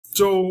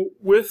So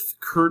with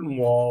curtain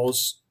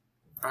walls,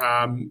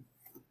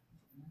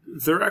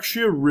 they're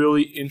actually a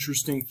really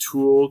interesting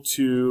tool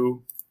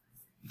to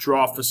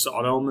draw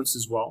facade elements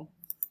as well.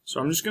 So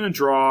I'm just going to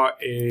draw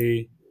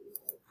a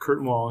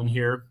curtain wall in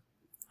here.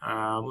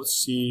 Let's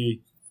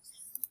see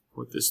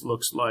what this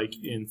looks like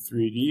in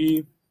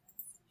 3D.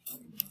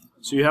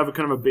 So you have a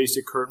kind of a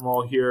basic curtain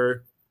wall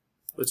here.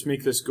 Let's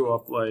make this go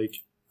up like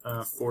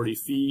 40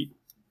 feet.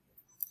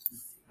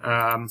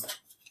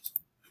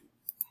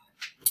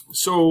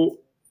 So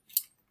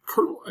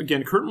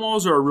curtain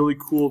walls are a really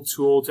cool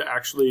tool to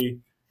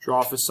actually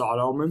draw facade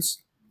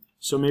elements.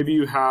 So maybe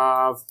you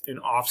have an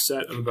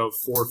offset of about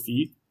 4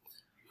 feet.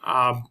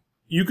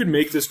 You could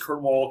make this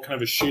curtain wall kind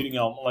of a shading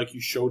element like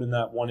you showed in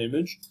that one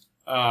image.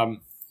 And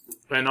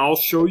I'll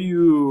show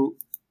you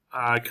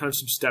kind of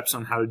some steps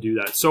on how to do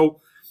that. So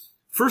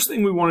first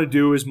thing we want to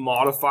do is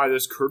modify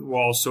this curtain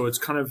wall so it's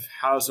kind of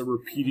has a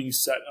repeating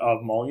set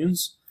of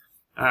mullions.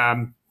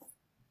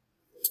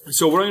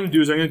 So what I'm going to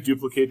do is I'm going to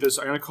duplicate this.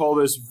 I'm going to call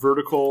this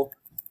vertical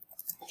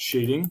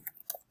shading.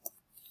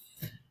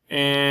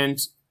 And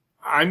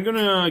I'm going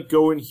to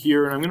go in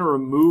here and I'm going to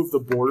remove the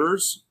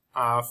borders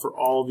for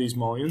all of these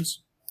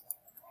mullions.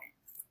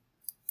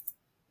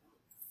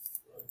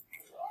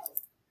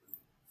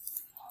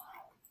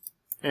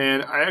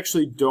 And I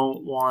actually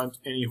don't want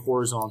any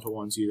horizontal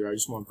ones either. I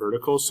just want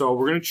vertical. So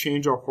we're going to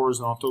change our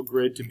horizontal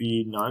grid to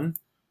be none.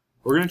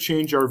 We're going to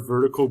change our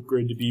vertical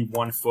grid to be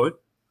 1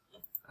 foot.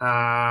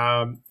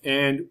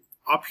 And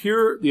up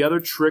here, the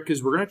other trick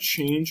is we're going to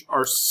change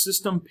our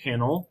system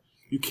panel.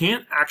 You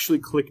can't actually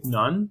click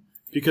none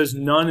because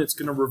none, it's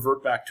going to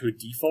revert back to a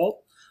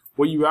default.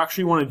 What you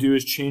actually want to do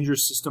is change your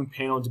system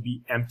panel to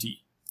be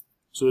empty.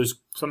 So there's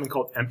something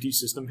called empty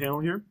system panel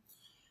here.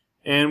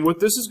 And what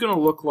this is going to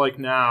look like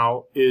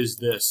now is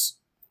this.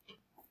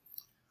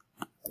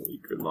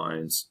 Good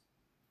lines.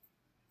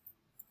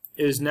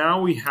 Is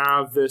now we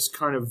have this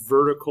kind of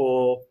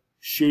vertical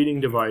shading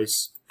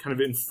device kind of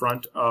in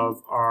front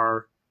of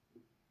our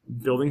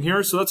building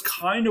here. So that's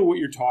kind of what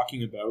you're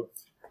talking about.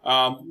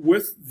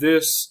 With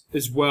this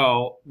as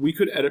well, we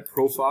could edit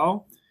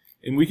profile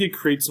and we could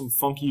create some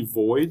funky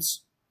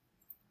voids,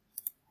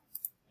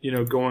 you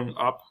know, going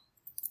up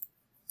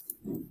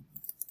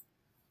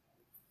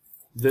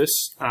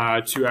this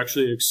to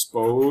actually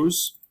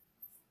expose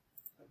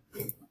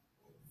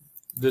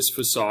this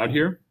facade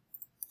here,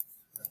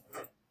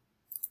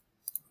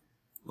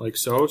 like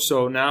so.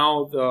 So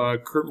now the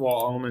curtain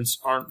wall elements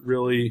aren't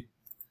really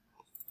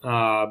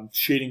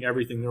shading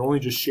everything. They're only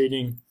just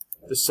shading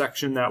the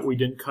section that we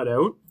didn't cut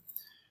out.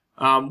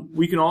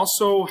 We can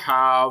also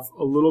have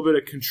a little bit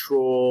of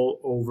control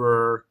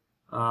over,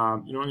 you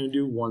know, I'm going to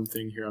do one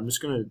thing here. I'm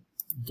just going to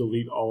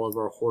delete all of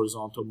our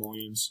horizontal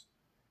mullions.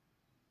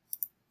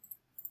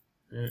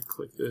 And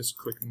click this,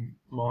 click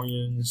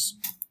mullions.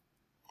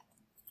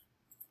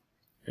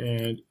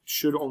 And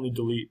should only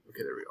delete,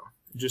 okay, there we go.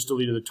 Just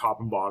deleted the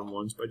top and bottom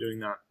ones by doing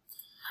that.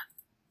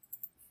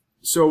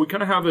 So we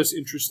kind of have this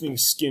interesting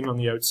skin on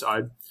the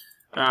outside.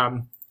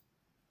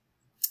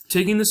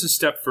 Taking this a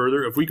step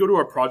further, if we go to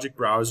our project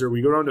browser,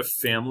 we go down to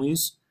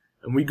families,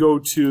 and we go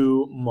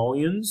to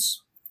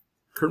mullions,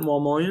 curtain wall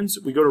mullions,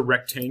 we go to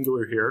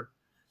rectangular here.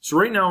 So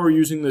right now we're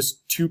using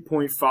this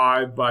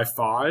 2.5 by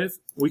 5.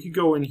 We could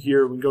go in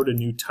here, we can go to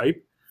new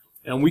type,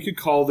 and we could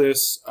call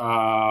this,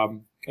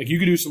 like you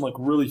could do some like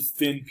really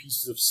thin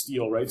pieces of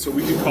steel, right? So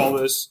we could call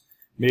this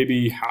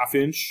maybe 1/2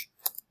 inch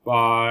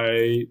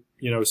by,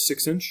 you know,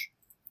 6 inch.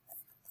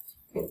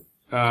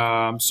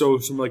 So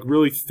some like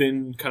really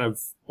thin kind of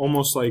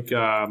almost like,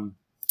 what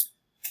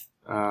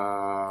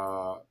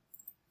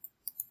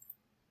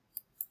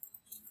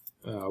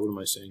am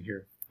I saying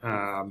here?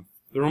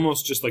 They're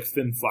almost just like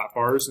thin flat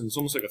bars, and it's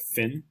almost like a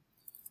fin.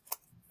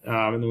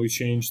 And then we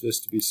change this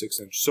to be 6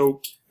 inch.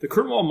 So the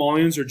curtain wall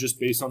mullions are just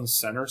based on the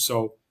center,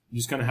 so you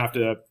just kind of have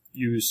to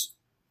use,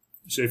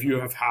 so if you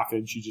have 1/2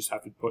 inch, you just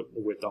have to put the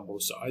width on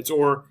both sides,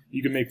 or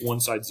you can make one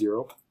side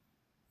 0.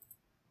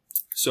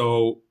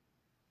 So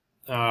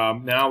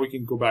now we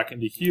can go back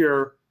into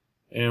here,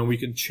 and we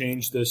can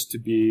change this to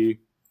be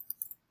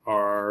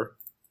our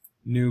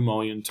new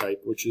mullion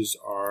type, which is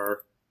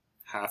our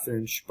 1/2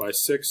 inch by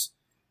 6.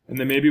 And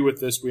then maybe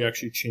with this, we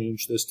actually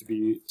change this to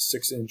be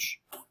 6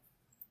 inch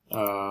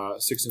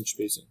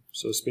spacing.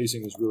 So the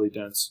spacing is really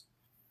dense.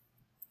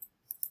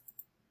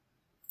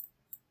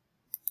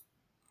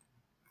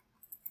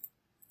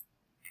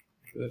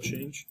 Did that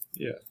change?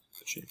 Yeah,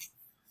 that changed.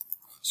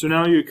 So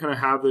now you kind of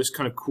have this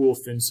kind of cool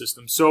fin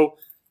system. So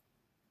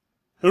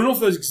I don't know if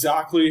that's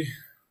exactly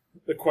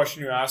the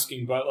question you're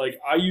asking, but like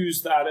I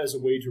use that as a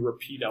way to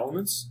repeat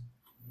elements.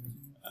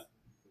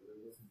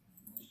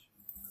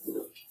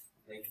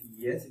 Like,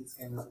 yes, it's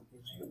kind of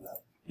pushing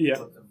that. Yeah.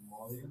 But the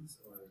mullions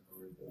or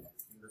the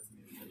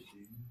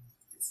shading,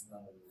 it's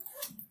not.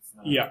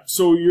 Yeah.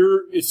 So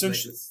you're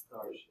essentially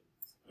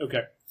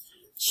okay.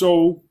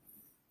 So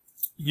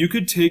you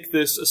could take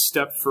this a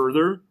step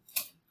further.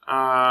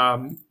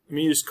 Let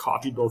me just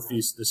copy both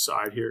these to the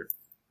side here.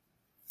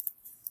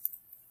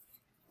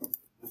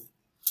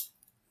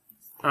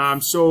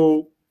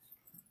 So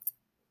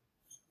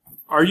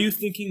are you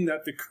thinking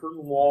that the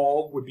curtain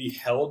wall would be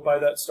held by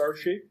that star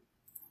shape?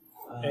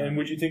 And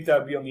would you think that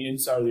would be on the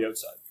inside or the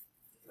outside?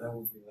 That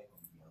would be like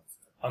on the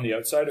outside. On the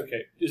outside?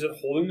 Okay. Is it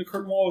holding the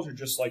curtain walls or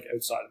just like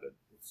outside of it?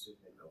 It's just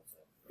like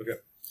outside. Okay.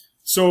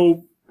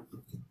 So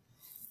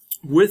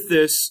with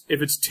this,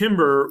 if it's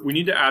timber, we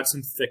need to add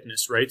some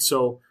thickness, right?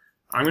 So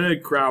I'm going to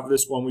grab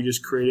this one we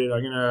just created.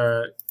 I'm going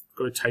to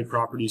go to type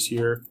properties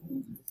here.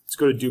 Let's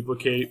go to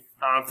duplicate.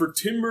 For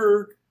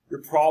timber,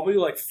 you're probably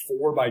like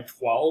 4 by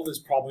 12 is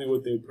probably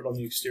what they would put on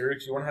the exterior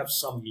because you want to have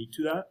some meat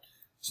to that.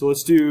 So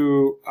let's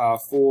do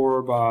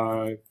 4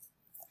 by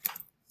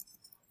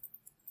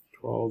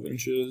 12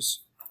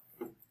 inches.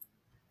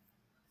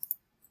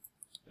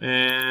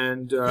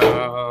 And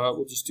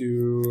we'll just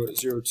do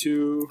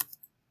 0.2,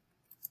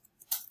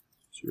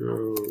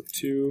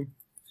 0.2.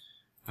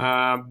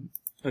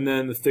 And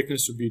then the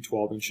thickness would be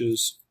 12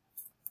 inches.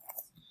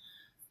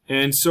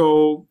 And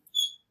so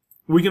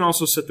we can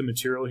also set the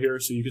material here.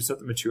 So you can set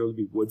the material to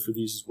be wood for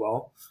these as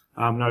well.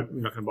 I'm not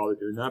going to bother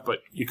doing that, but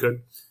you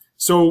could.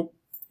 So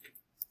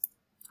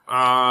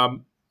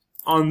on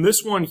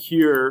this one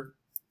here,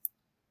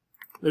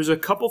 there's a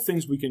couple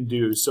things we can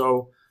do.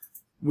 So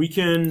we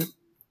can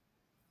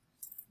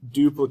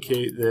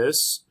duplicate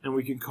this, and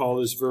we can call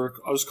this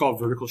vertical. I'll just call it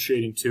vertical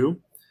shading 2.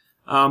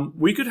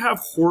 We could have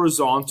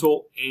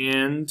horizontal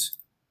and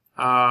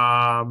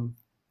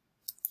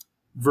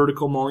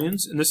vertical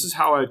mullions, and this is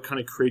how I'd kind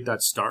of create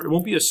that star. It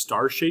won't be a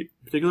star shape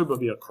in particular, but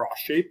it'll be a cross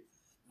shape.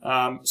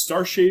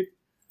 Star shape,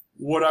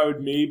 what I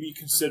would maybe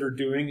consider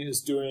doing is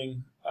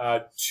doing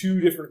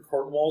 2 different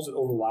curtain walls that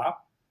overlap.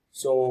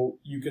 So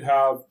you could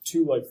have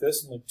 2 like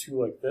this and like 2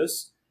 like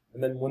this,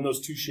 and then when those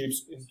 2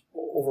 shapes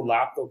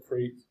overlap, they'll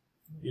create,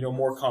 you know,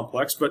 more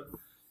complex. But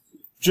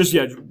just,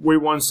 yeah,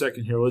 wait 1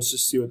 second here. Let's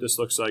just see what this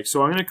looks like.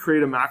 So I'm going to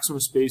create a maximum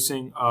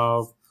spacing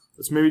of,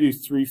 let's maybe do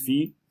 3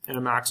 feet and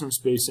a maximum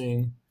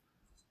spacing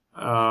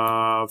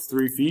of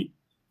 3 feet.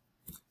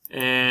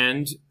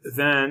 And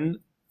then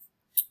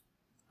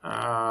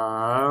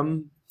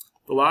the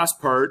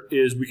last part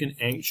is we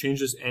can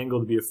change this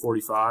angle to be a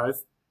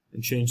 45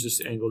 and change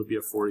this angle to be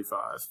a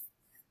 45.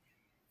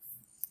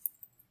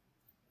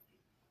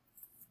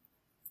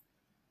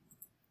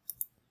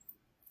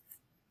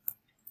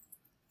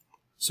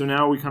 So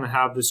now we kind of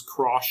have this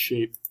cross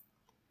shape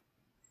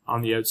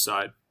on the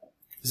outside.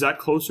 Is that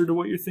closer to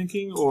what you're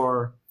thinking,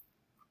 or?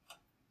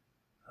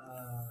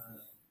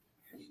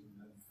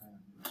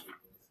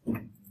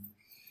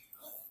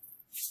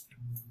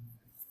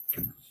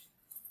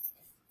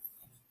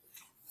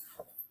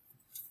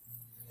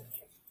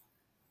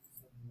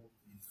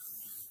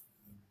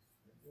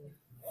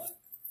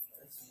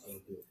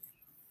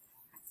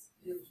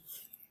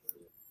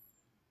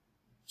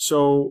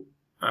 So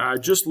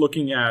just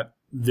looking at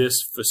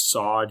this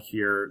facade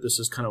here, this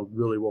is kind of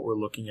really what we're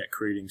looking at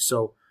creating.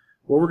 So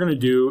what we're going to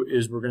do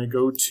is we're going to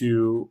go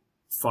to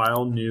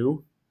File,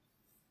 New,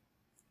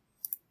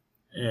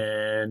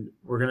 and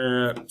we're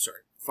going to,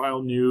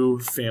 File, New,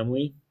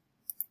 Family.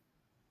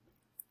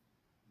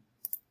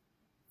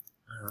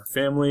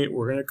 Family,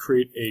 we're going to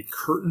create a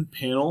curtain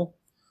panel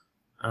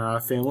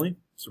family.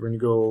 So we're going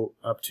to go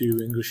up to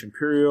English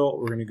Imperial.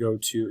 We're going to go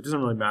to, it doesn't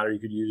really matter, you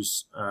could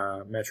use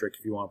metric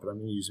if you want, but I'm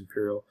going to use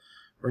Imperial.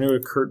 We're going to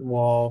go to curtain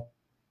wall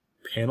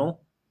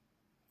panel.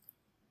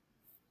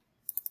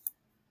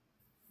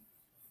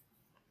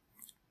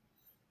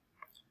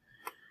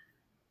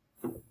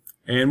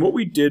 And what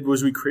we did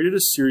was we created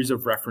a series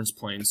of reference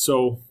planes.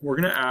 So we're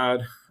going to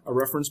add a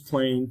reference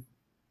plane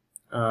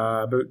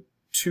about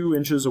 2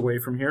 inches away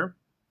from here.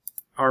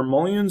 Our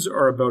mullions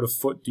are about 1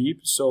 foot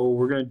deep, so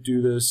we're going to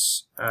do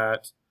this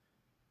at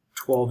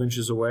 12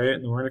 inches away,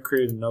 and then we're going to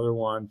create another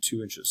one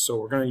 2 inches. So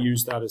we're going to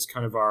use that as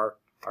kind of our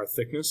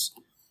thickness.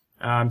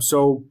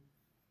 So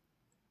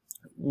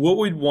what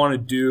we'd want to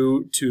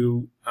do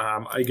to,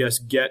 I guess,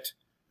 get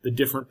the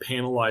different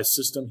panelized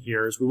system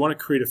here is we want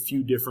to create a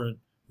few different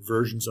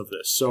versions of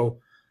this. So,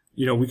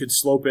 you know, we could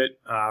slope it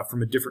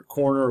from a different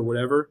corner or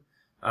whatever.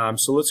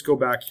 So let's go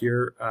back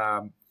here.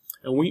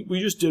 And we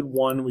just did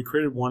one. We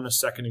created one a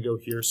second ago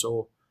here.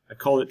 So I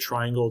called it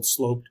triangled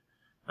sloped.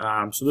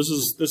 So this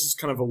is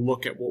kind of a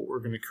look at what we're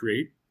going to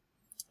create.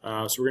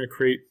 So we're going to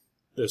create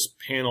this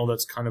panel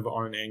that's kind of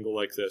on an angle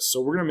like this.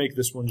 So we're going to make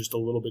this one just a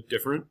little bit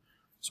different.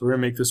 So we're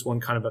going to make this one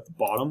kind of at the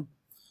bottom.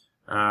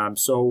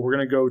 So we're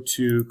going to go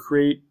to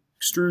create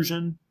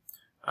extrusion.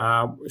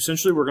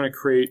 Essentially, we're going to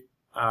create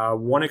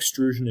 1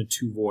 extrusion and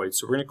 2 voids.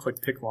 So we're going to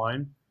click pick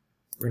line.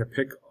 We're going to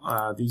pick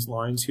these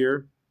lines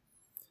here,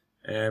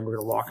 and we're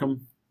going to lock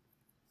them.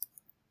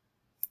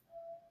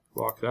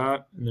 Lock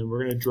that, and then we're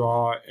going to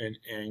draw an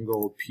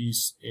angled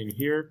piece in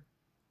here.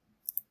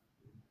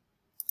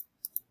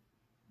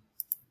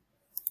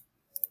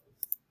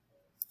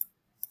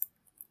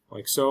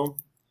 Like so.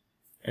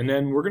 And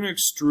then we're going to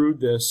extrude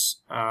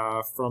this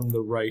from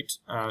the right.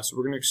 So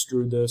we're going to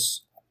extrude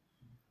this,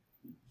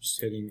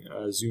 just hitting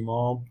zoom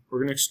all.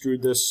 We're going to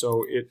extrude this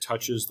so it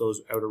touches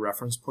those outer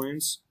reference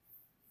planes.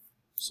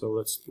 So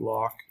let's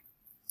lock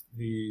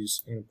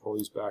these. I'm going to pull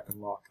these back and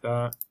lock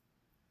that.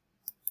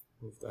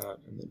 Move that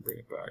and then bring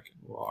it back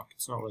and lock.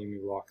 It's not letting me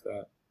lock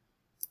that.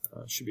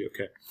 Should be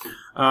okay.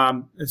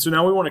 And so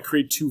now we want to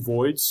create two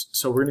voids.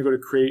 So we're going to go to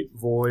create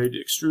void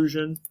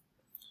extrusion.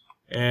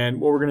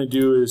 And what we're going to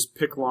do is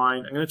pick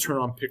line. I'm going to turn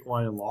on pick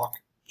line and lock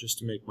just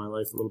to make my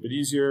life a little bit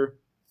easier.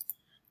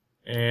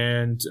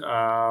 And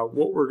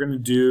what we're going to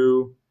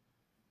do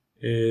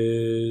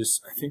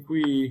is, I think do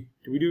we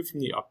do it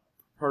from the upper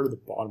part or the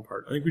bottom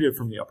part? I think we did it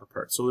from the upper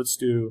part. So let's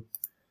do,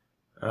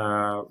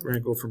 we're going to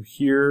go from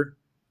here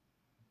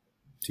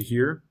to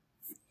here.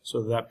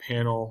 So that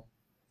panel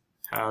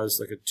has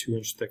like a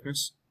 2-inch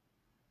thickness.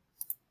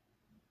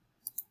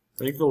 I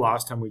think the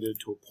last time we did it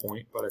to a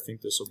point, but I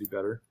think this will be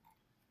better.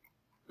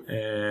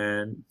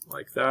 And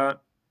like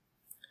that.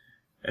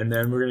 And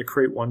then we're going to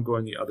create one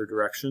going the other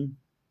direction.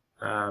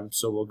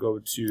 So we'll go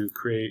to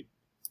create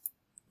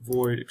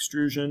void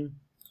extrusion.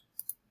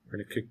 We're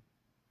going to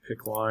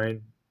pick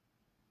line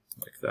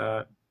like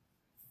that.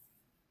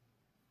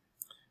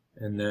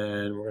 And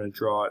then we're going to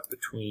draw it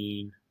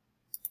between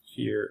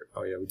here.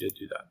 Oh yeah, we did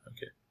do that.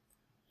 Okay.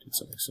 Did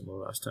something similar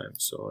last time.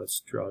 So let's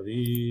draw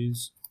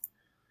these.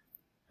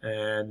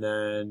 And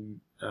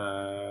then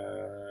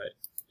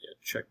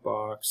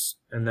checkbox.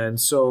 And then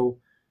so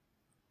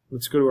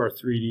let's go to our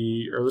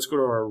 3D, or let's go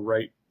to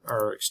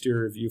our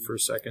exterior view for a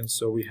second.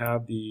 So we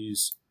have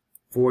these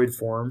void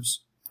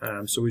forms.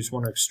 So we just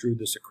want to extrude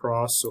this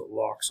across so it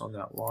locks on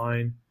that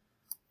line.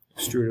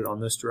 Extrude it on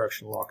this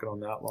direction, lock it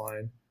on that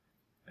line.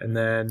 And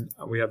then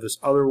we have this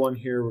other one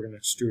here. We're going to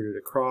extrude it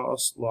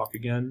across, lock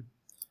again.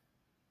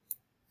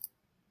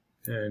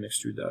 And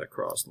extrude that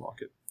across and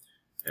lock it.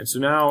 And so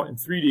now in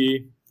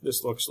 3D,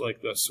 this looks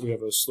like this. So we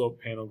have a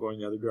slope panel going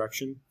the other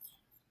direction.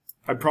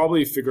 I'd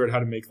probably figure out how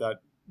to make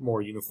that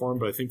more uniform,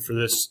 but I think for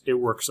this, it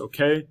works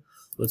okay.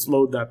 Let's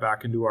load that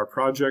back into our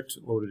project,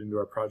 load it into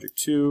our project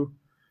 2.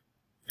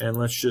 And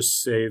let's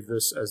just save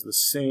this as the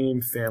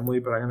same family,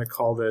 but I'm going to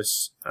call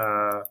this,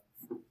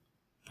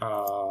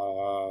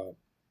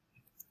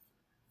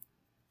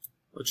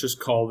 let's just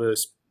call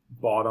this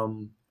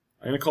bottom,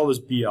 I'm going to call this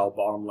BL,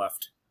 bottom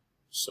left.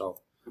 So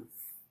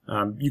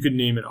you could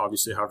name it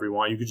obviously however you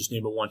want. You could just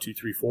name it 1, 2,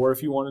 3, 4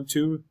 if you wanted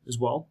to as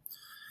well.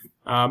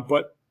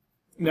 But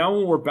now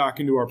when we're back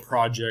into our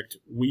project,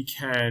 we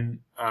can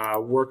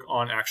work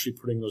on actually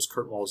putting those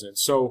curtain walls in.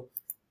 So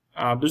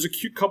there's a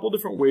couple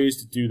different ways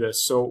to do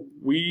this. So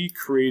we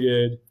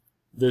created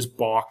this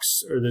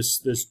box or this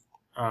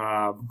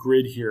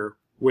grid here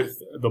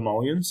with the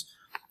mullions.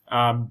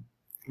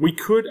 We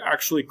could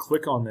actually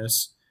click on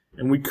this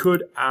and we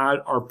could add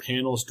our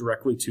panels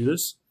directly to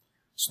this.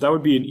 So that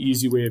would be an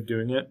easy way of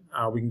doing it.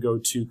 We can go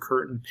to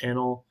curtain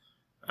panel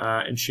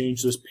and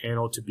change this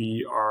panel to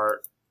be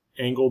our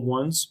angled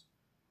ones.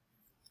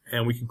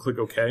 And we can click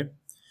OK.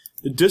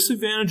 The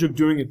disadvantage of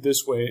doing it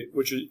this way,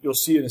 which you'll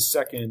see in a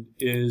second,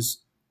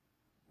 is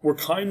we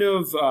kind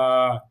of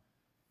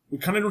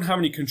don't have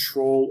any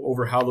control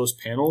over how those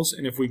panels,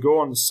 and if we go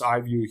on the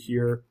side view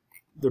here,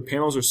 the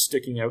panels are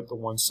sticking out the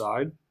one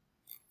side.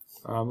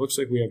 Looks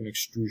like we have an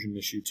extrusion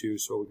issue too,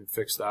 so we can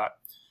fix that.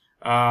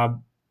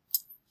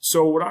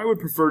 So what I would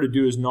prefer to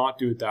do is not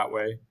do it that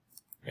way.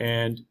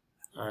 And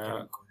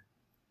oh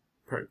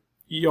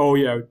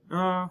yeah,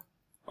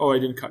 oh I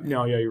didn't cut.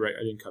 No, yeah, you're right.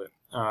 I didn't cut it.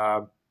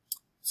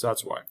 So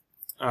that's why.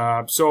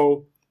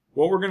 So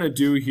what we're going to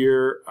do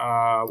here,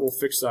 we'll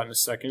fix that in a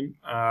second.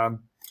 What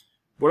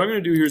I'm going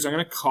to do here is I'm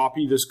going to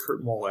copy this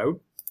curtain wall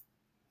out.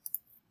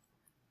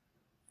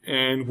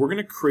 And we're going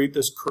to create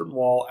this curtain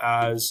wall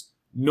as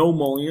no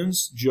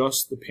mullions,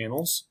 just the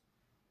panels.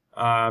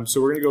 So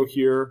we're going to go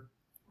here.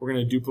 We're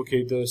going to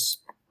duplicate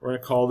this. We're going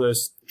to call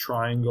this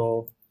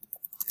triangle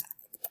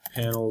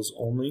panels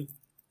only.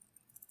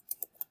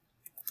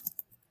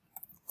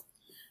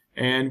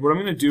 And what I'm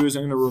going to do is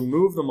I'm going to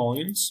remove the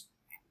mullions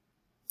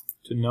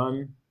to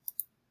none,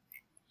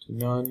 to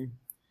none.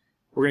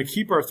 We're going to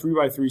keep our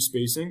 3x3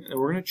 spacing, and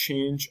we're going to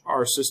change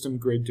our system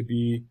grid to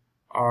be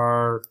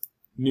our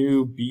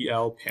new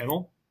BL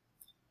panel.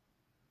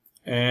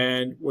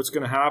 And what's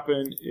going to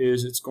happen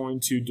is it's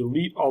going to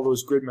delete all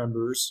those grid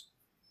members.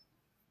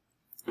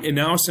 And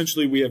now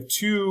essentially we have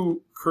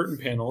two curtain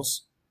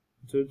panels.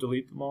 Did it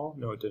delete them all?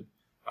 No, it didn't.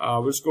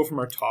 We'll just go from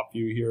our top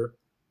view here.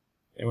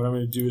 And what I'm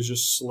going to do is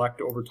just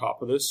select over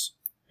top of this.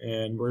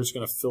 And we're just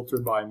going to filter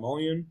by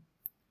mullion.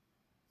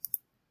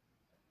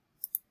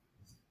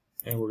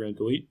 And we're going to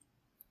delete.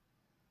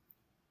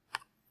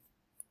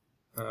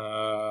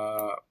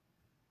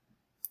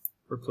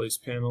 Replace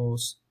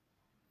panels.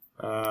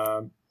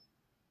 Sorry,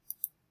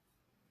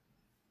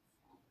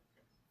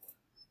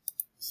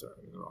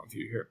 I'm in the wrong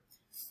view here.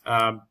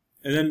 And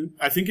then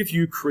I think if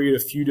you create a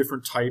few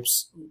different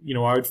types, you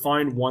know, I would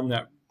find one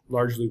that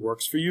largely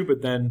works for you,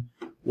 but then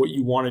what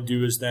you want to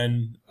do is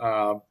then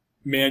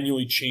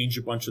manually change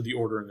a bunch of the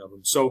ordering of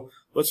them. So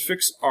let's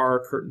fix our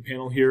curtain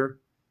panel here.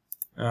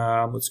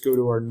 Let's go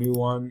to our new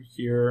one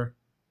here.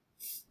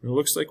 And it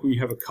looks like we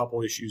have a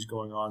couple issues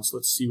going on, so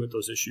let's see what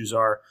those issues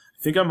are.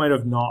 I think I might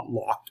have not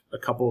locked a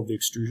couple of the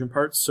extrusion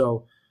parts.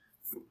 So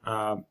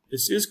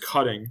this is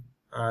cutting,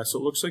 so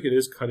it looks like it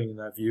is cutting in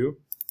that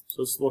view.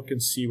 So let's look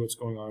and see what's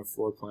going on in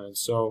floor plan.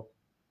 So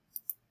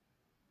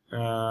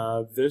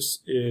this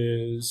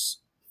is,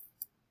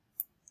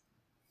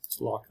 let's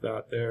lock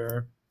that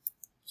there.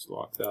 Let's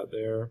lock that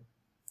there.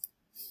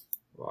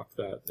 Lock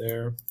that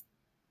there.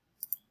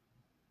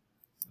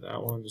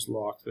 That one is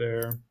locked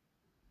there.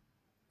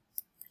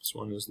 This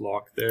one is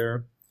locked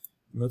there.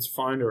 And let's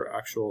find our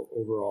actual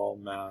overall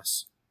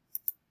mass.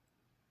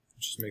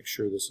 Just make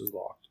sure this is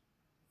locked.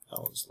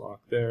 That one's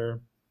locked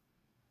there.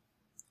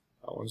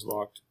 That one's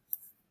locked.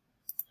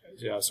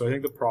 Yeah, so I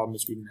think the problem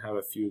is we didn't have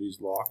a few of these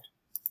locked.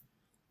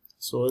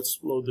 So let's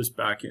load this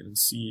back in and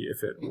see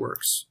if it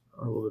works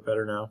a little bit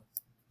better now.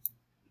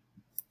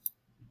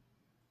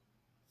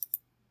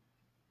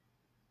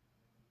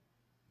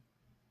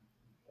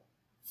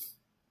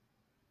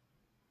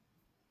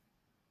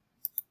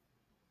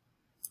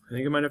 I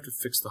think I might have to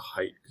fix the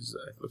height because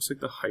it looks like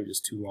the height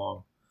is too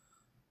long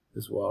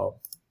as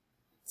well.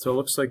 So it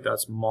looks like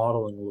that's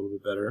modeling a little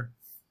bit better.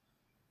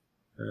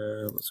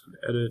 Let's go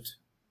to edit.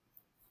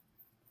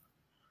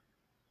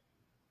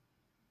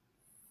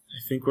 I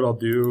think what I'll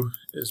do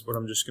is what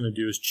I'm just going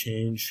to do is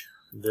change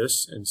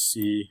this and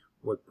see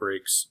what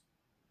breaks.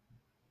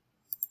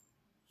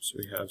 So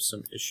we have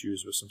some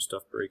issues with some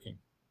stuff breaking.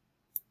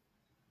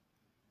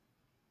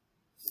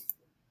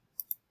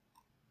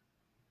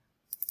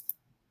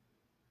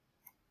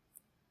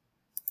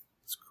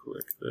 Let's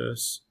click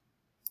this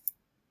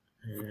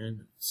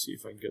and see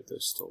if I can get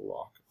this to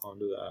lock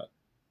onto that.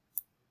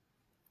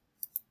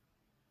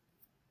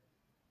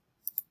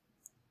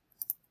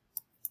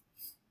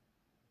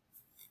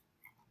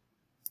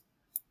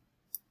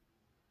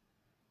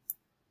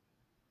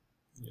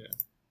 Yeah,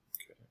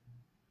 okay.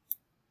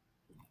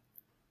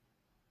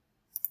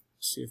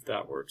 See if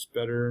that works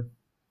better.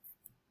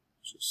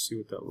 Just see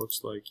what that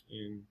looks like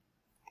in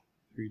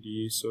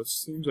 3D. So it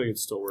seems like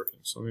it's still working.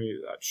 So maybe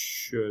that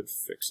should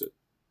fix it.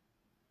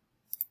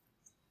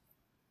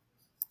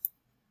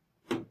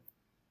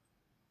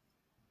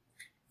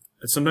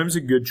 It's sometimes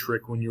a good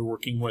trick when you're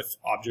working with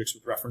objects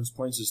with reference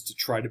points is to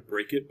try to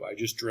break it by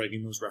just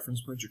dragging those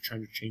reference points. You're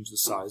trying to change the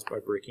size by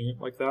breaking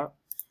it like that.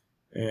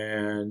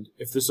 And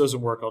if this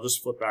doesn't work, I'll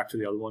just flip back to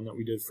the other one that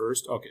we did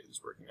first. Okay,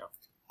 it's working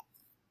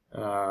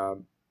now.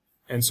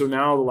 And so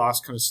now the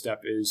last kind of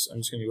step is I'm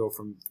just going to go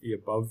from the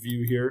above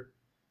view here.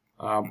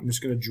 I'm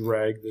just going to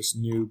drag this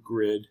new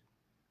grid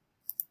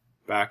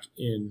back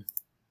in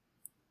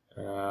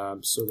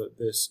so that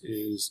this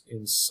is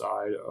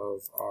inside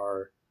of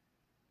our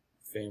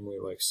family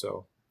like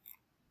so.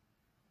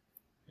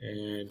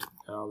 And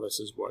now this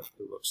is what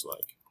it looks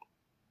like.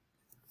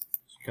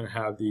 Kind of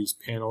have these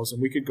panels,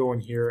 and we could go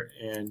in here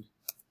and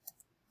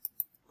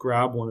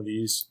grab one of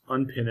these,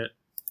 unpin it,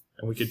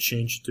 and we could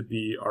change it to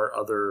be our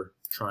other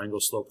triangle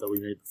slope that we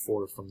made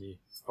before from the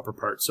upper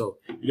part. So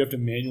you'd have to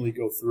manually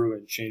go through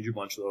and change a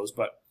bunch of those,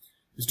 but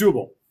it's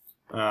doable.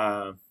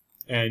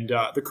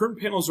 The curtain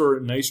panels are a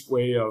nice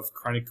way of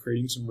kind of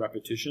creating some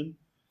repetition.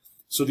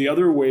 So the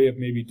other way of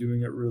maybe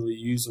doing it really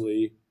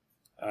easily,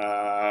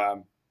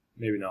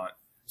 maybe not.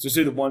 So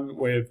say the one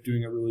way of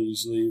doing it really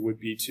easily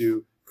would be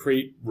to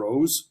create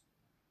rows,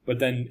 but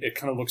then it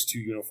kind of looks too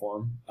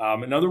uniform.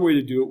 Another way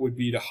to do it would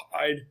be to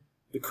hide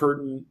the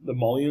curtain, the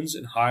mullions,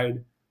 and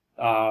hide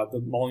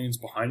the mullions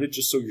behind it,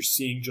 just so you're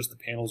seeing just the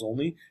panels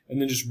only, and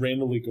then just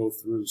randomly go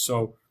through.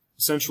 So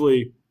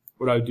essentially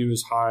what I would do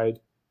is hide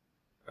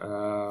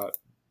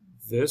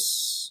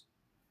this.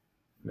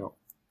 No.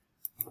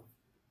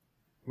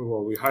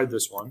 Well, we hide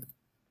this one.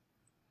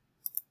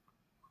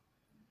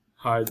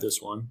 Hide this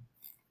one.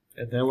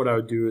 And then what I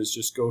would do is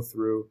just go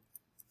through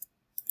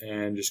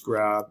and just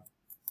grab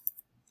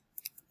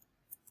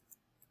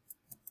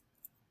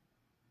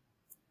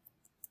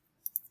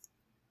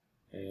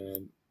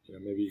and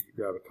maybe you could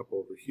grab a couple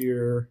over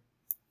here,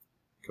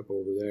 a couple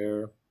over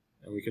there,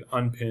 and we could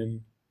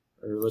unpin,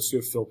 or let's do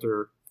a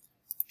filter,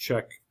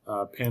 check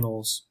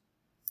panels,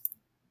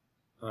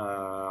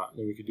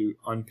 then we could do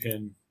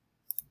unpin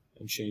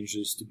and change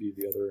this to be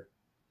the other.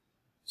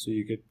 So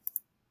you could,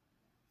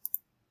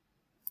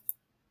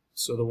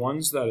 so the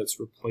ones that it's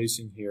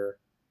replacing here,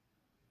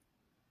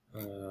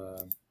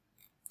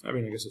 I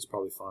mean, I guess it's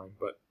probably fine,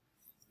 but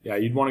yeah,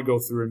 you'd want to go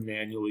through and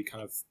manually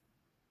kind of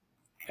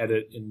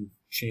edit and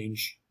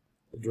change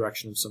the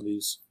direction of some of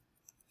these.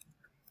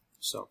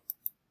 So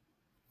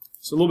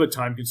it's a little bit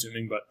time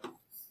consuming, but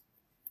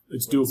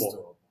it's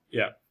doable.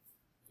 Yeah.